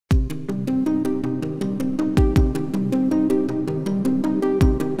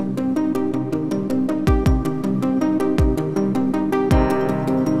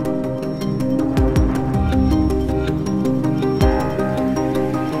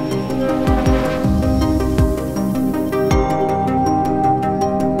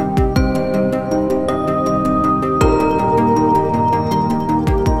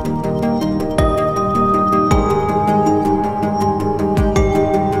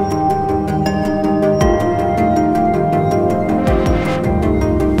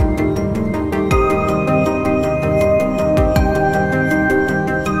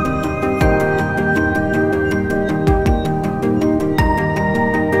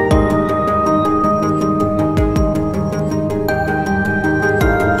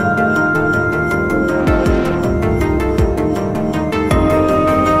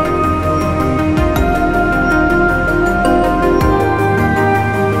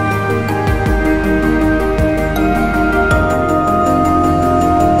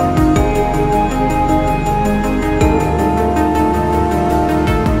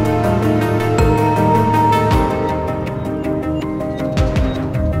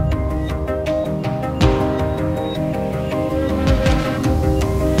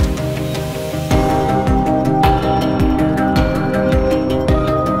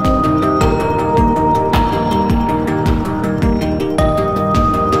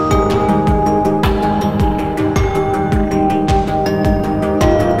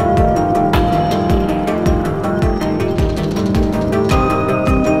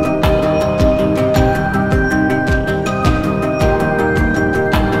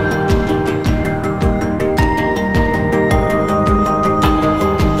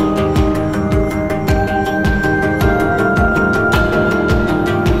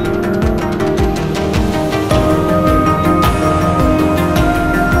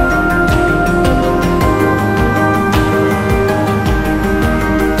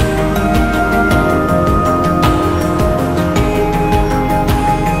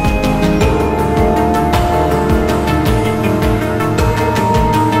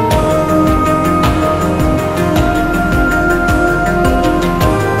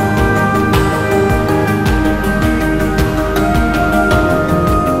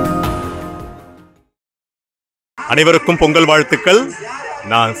அனைவருக்கும் பொங்கல் வாழ்த்துக்கள்.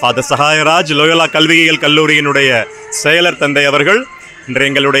 நான் ஃபாதர் சகாயராஜ், லோயோலா கல்வியியல் கல்லூரியினுடைய செயலர் தந்தை அவர்கள். இன்று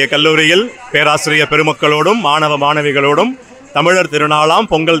எங்களுடைய கல்லூரியில் பேராசிரியர் பெருமக்களோடும் மாணவ மாணவிகளோடும் தமிழர் திருநாளாம்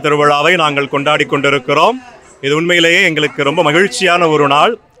பொங்கல் திருவிழாவை நாங்கள் கொண்டாடி கொண்டிருக்கிறோம். இது உண்மையிலேயே எங்களுக்கு ரொம்ப மகிழ்ச்சியான ஒரு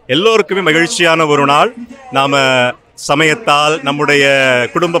நாள், எல்லோருக்குமே மகிழ்ச்சியான ஒரு நாள். நாம் சமயத்தால் நம்முடைய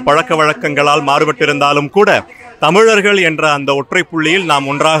குடும்ப பழக்க வழக்கங்களால் மாறுபட்டிருந்தாலும் கூட தமிழர்கள் என்ற அந்த ஒற்றை புள்ளியில்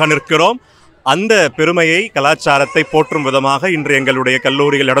நாம் ஒன்றாக நிற்கிறோம். அந்த பெருமையை, கலாச்சாரத்தை போற்றும் விதமாக இன்று எங்களுடைய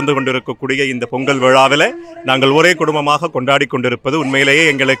கல்லூரியில் நடந்து கொண்டிருக்கக்கூடிய இந்த பொங்கல் விழாவில் நாங்கள் ஒரே குடும்பமாக கொண்டாடி கொண்டிருப்பது உண்மையிலேயே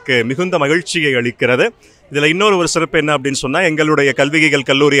எங்களுக்கு மிகுந்த மகிழ்ச்சியை அளிக்கிறது. இதில் இன்னொரு சிறப்பு என்ன அப்படின்னு சொன்னால், எங்களுடைய கல்வியியல்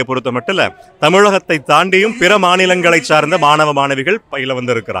கல்லூரியை பொறுத்த மட்டும் தமிழகத்தை தாண்டியும் பிற மாநிலங்களை சார்ந்த மாணவ மாணவிகள் பயில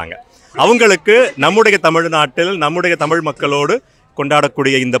வந்திருக்கிறாங்க. அவங்களுக்கு நம்முடைய தமிழ்நாட்டில் நம்முடைய தமிழ் மக்களோடு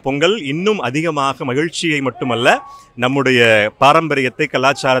கொண்டாடக்கூடிய இந்த பொங்கல் இன்னும் அதிகமாக மகிழ்ச்சியை மட்டுமல்ல, நம்முடைய பாரம்பரியத்தை,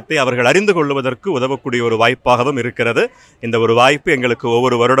 கலாச்சாரத்தை அவர்கள் அறிந்து கொள்வதற்கு உதவக்கூடிய ஒரு வாய்ப்பாகவும் இருக்கிறது. இந்த ஒரு வாய்ப்பு எங்களுக்கு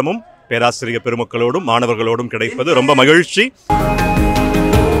ஒவ்வொரு வருடமும் பேராசிரியர் பெருமக்களோடும் மாணவர்களோடும் கிடைப்பது ரொம்ப மகிழ்ச்சி.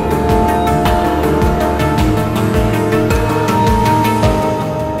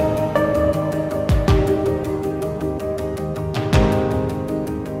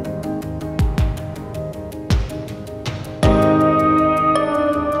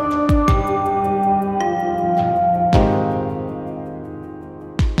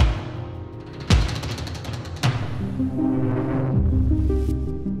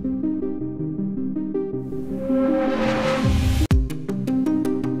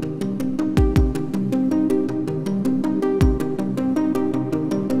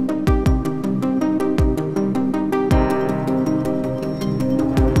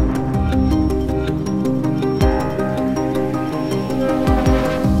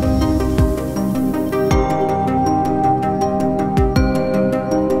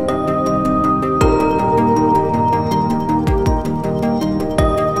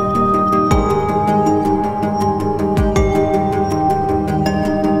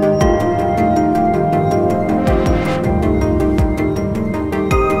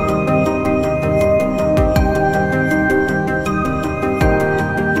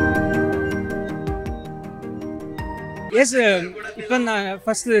 எஸ், இப்போ நான்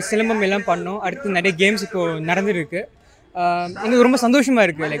ஃபஸ்ட்டு சிலம்பம் எல்லாம் பண்ணோம். அடுத்து நிறைய கேம்ஸ் இப்போது நடந்துருக்கு. எனக்கு ரொம்ப சந்தோஷமாக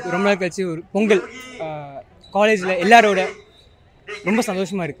இருக்குது. லைக் ரொம்ப நாள் கழிச்சு ஒரு பொங்கல் காலேஜில் எல்லாரோட ரொம்ப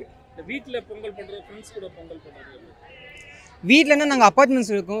சந்தோஷமாக இருக்குது. வீட்டில் பொங்கல் பண்ணுறோம், ஃப்ரெண்ட்ஸ் கூட பொங்கல் பண்ணுறது. வீட்டிலன்னா நாங்கள்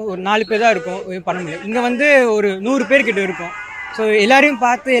அப்பார்ட்மெண்ட்ஸ் இருக்கோம், ஒரு 4 பேர் தான் இருக்கோம், பண்ண முடியல. இங்கே வந்து ஒரு 100 பேர்கிட்ட இருக்கோம். ஸோ எல்லோரையும்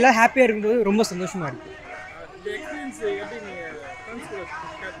பார்த்து எல்லாம் ஹாப்பியாக இருக்கும்போது ரொம்ப சந்தோஷமாக இருக்குது.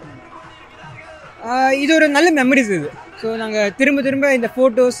 இது ஒரு நல்ல மெமரிஸ் இது. ஸோ நாங்கள் திரும்ப திரும்ப இந்த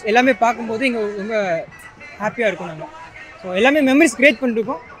ஃபோட்டோஸ் எல்லாமே பார்க்கும்போது இங்கே ரொம்ப ஹாப்பியாக இருக்கும். நாங்கள் ஸோ எல்லாமே மெமரிஸ் க்ரியேட்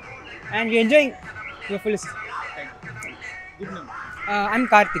பண்ணிருக்கோம். And we enjoying your ஃபுல்லிஸ்ட். I'm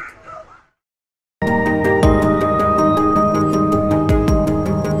Karthik.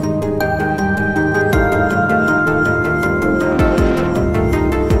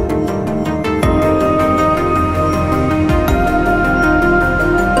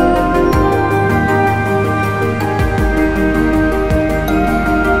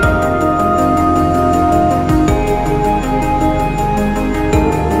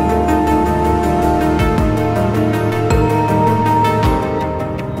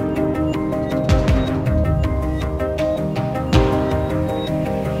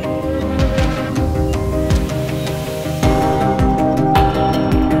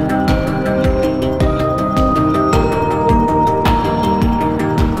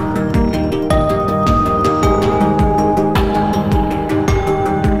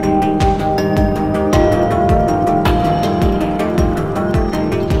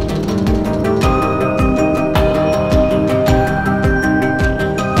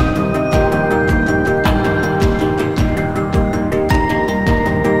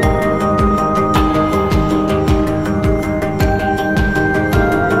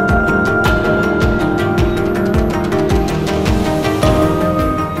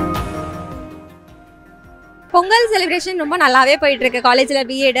 Pongal celebration ரொம்ப நல்லாவே போயிட்டுருக்கு. காலேஜில்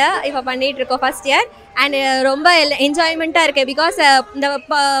பிஎட் இப்போ பண்ணிகிட்ருக்கோம், ஃபஸ்ட் இயர். அண்ட் ரொம்ப என்ஜாய்மெண்ட்டாக இருக்குது. பிகாஸ் இந்த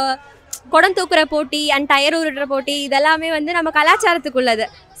குடம் தூக்குற போட்டி அண்ட் டயர் உருட்டுற போட்டி இதெல்லாமே வந்து நம்ம கலாச்சாரத்துக்குள்ளது.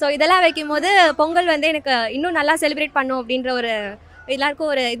 ஸோ இதெல்லாம் வைக்கும்போது பொங்கல் வந்து எனக்கு இன்னும் நல்லா செலிப்ரேட் பண்ணும் அப்படின்ற ஒரு எல்லாருக்கும்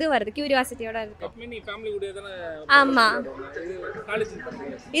ஒரு இது வருது, கியூரியாசிட்டியோட இருக்கு. ஆமாம்,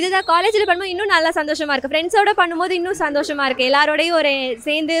 இதுதான் காலேஜில் பண்ணும்போது இன்னும் நல்லா சந்தோஷமாக இருக்குது. ஃப்ரெண்ட்ஸோடு பண்ணும்போது இன்னும் சந்தோஷமாக இருக்குது. எல்லாரோடையும் ஒரு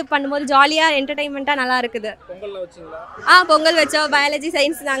சேர்ந்து பண்ணும்போது ஜாலியாக என்டர்டைன்மெண்ட்டாக நல்லா இருக்குது. பொங்கல் வச்சோம், பயாலஜி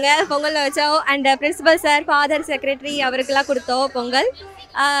சயின்ஸ் நாங்கள் பொங்கலில் வச்சோம். And principal sir, father, secretary அவருக்கெல்லாம் கொடுத்தோம் பொங்கல்.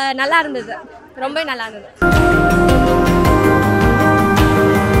 நல்லா இருந்தது. ரொம்ப நல்லா இருந்தது.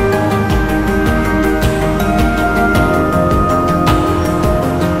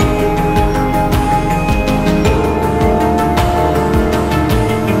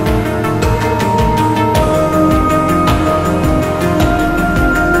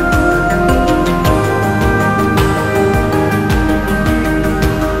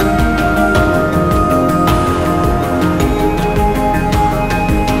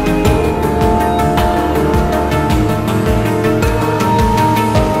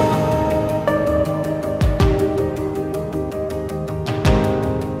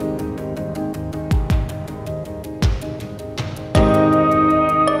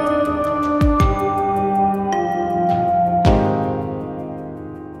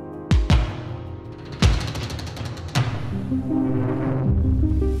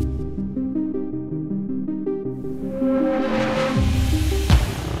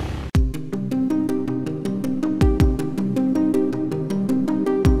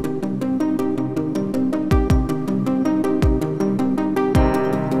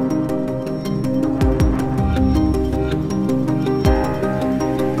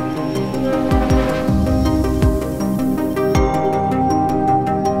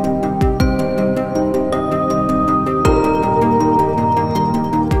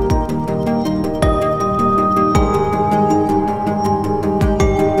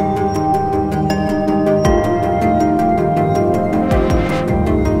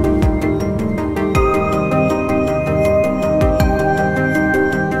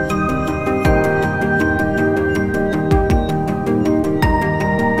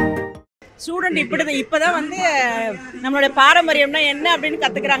 ஸ்டூடெண்ட் இப்போதான் வந்து நம்மளோட பாரம்பரியம்னா என்ன அப்படின்னு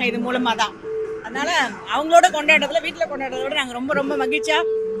கற்றுக்குறாங்க இது மூலமாக தான். அதனால் அவங்களோட கொண்டாடுறதுல வீட்டில் கொண்டாடுறதோட நாங்கள் ரொம்ப ரொம்ப மகிழ்ச்சியாக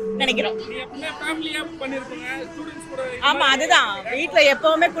நினைக்கிறோம். ஆமாம், அதுதான் வீட்டில்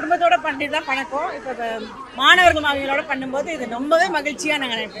எப்போவுமே குடும்பத்தோடு பண்ணிட்டு தான் பழக்கம். இப்போ மாணவர்கள் மாணவிகளோட பண்ணும்போது இது ரொம்பவே மகிழ்ச்சியாக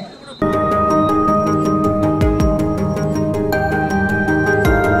நாங்கள் நினைப்போம்.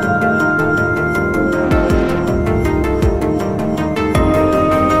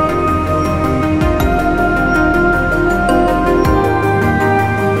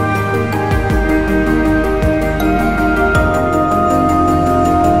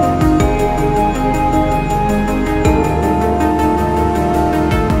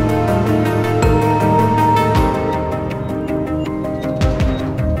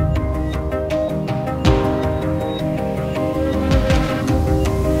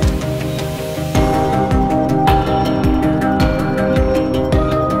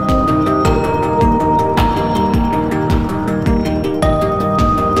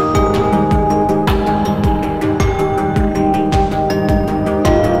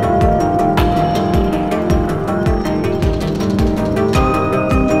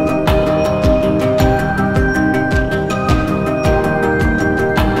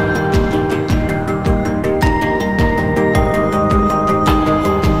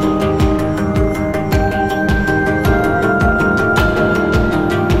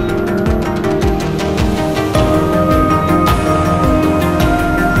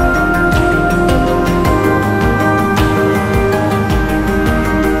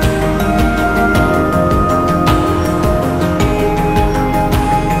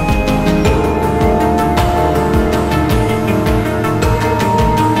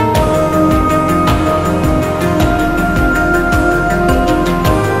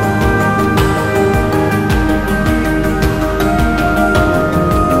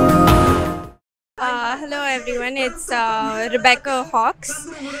 It's Rebecca Hawks.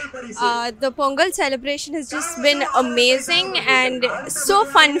 The Pongal celebration has just been amazing and so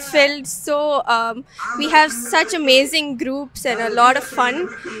fun-filled. We have such amazing groups and a lot of fun.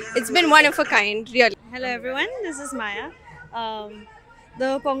 It's been one of a kind, really. Hello everyone, this is Maya.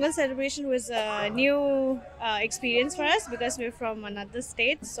 The Pongal celebration was a new experience for us because we're from another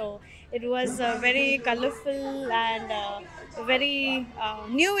state. So it was very colorful and a very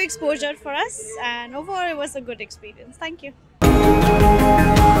new exposure for us. And overall, it was a good experience. Thank you.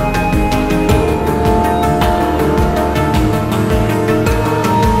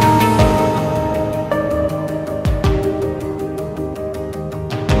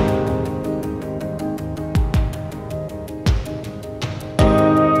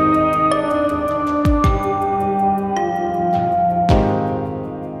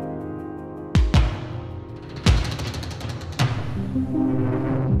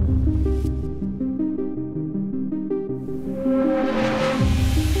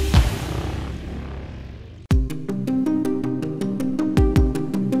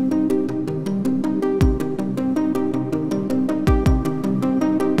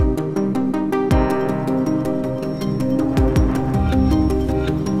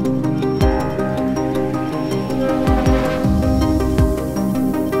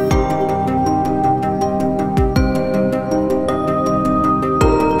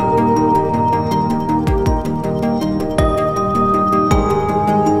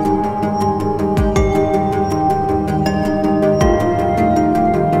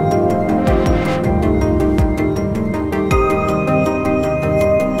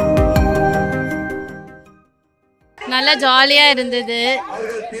 நல்லா ஜாலியாக இருந்தது.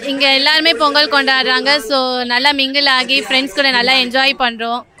 இங்கே எல்லாருமே பொங்கல் கொண்டாடுறாங்க. So நல்லா mingle ஆகி friends கூட நல்லா என்ஜாய்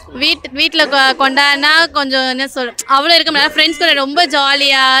பண்ணுறோம். வீட்டில் கொண்டாடினா கொஞ்சம் என்ன அவ்வளோ இருக்க முடியாது. ஃப்ரெண்ட்ஸ் கூட ரொம்ப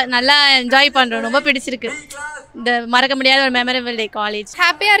ஜாலியாக நல்லா என்ஜாய் பண்ணுறோம். ரொம்ப பிடிச்சிருக்கு. இந்த மறக்க முடியாத ஒரு மெமரபிள் டே காலேஜ்.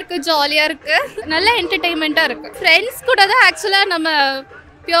 ஹாப்பியாக இருக்குது, ஜாலியாக இருக்குது, நல்ல என்டர்டெயின்மெண்ட்டாக இருக்குது. ஃப்ரெண்ட்ஸ் கூட தான் ஆக்சுவலாக நம்ம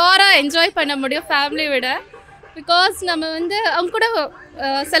பியூராக என்ஜாய் பண்ண முடியும் ஃபேமிலியை விட. பிகாஸ் நம்ம அவங்க கூட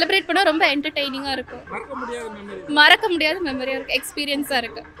செலிப்ரேட் பண்ணால் ரொம்ப என்டர்டெய்னிங்காக இருக்கும். மறக்க முடியாத மெமரியாக இருக்குது, எக்ஸ்பீரியன்ஸாக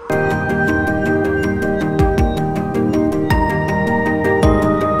இருக்குது.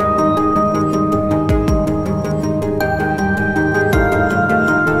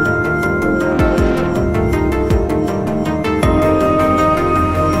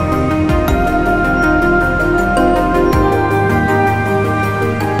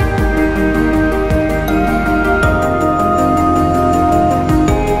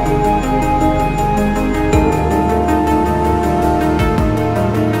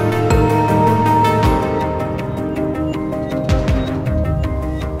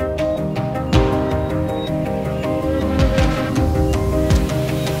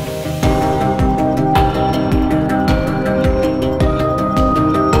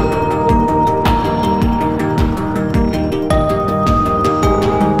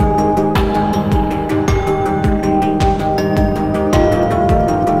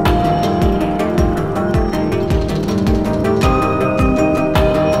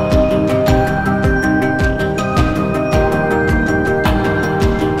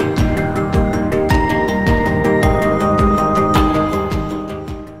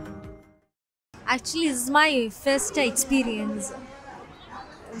 Actually, this is my first experience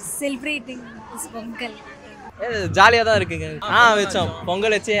celebrating this Pongal. ஜாலியாக தான் இருக்குங்க. வச்சோம்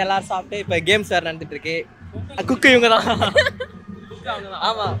பொங்கல் வச்சு எல்லாரும் சாப்பிட்டு இப்போ கேம்ஸ் வேறு நடந்துட்டு இருக்கு. குக்கு இவங்க தான்.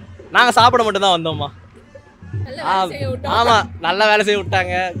 ஆமாம், நாங்கள் சாப்பிட மட்டும் தான் வந்தோம்மா. ஆமாம், நல்லா வேலை செய்ய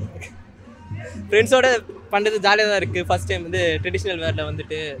விட்டாங்க. ஃப்ரெண்ட்ஸோட பண்ணுறது ஜாலியாக தான் இருக்குது. ஃபஸ்ட் டைம் ட்ரெடிஷ்னல்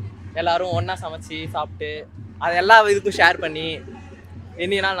வேரில் எல்லோரும் ஒன்றா சமைச்சி சாப்பிட்டு அதை எல்லா இதுக்கும் ஷேர் பண்ணி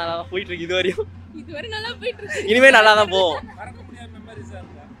இன்னி நாள் நல்லா தான் போயிட்டுருக்கு. இதுவரை நல்லா போயிட்டுருக்கு. இனிமேல் நல்லா தான் போகும்.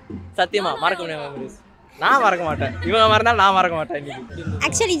 சத்தியமாக மறக்க முடியாத மெமரிஸ். நான் மறக்க மாட்டேன். இவங்க மறந்தாலும் நான் மறக்க மாட்டேன்.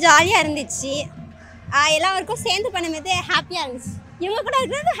 ஆக்சுவலி ஜாலியாக இருந்துச்சு. எல்லாருக்கும் சேர்ந்து பண்ணும்போது ஹாப்பியாக இருந்துச்சு. இவங்க கூட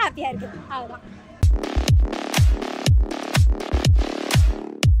இருக்கிறது ஹாப்பியாக இருக்குது. அவ்வளோதான்.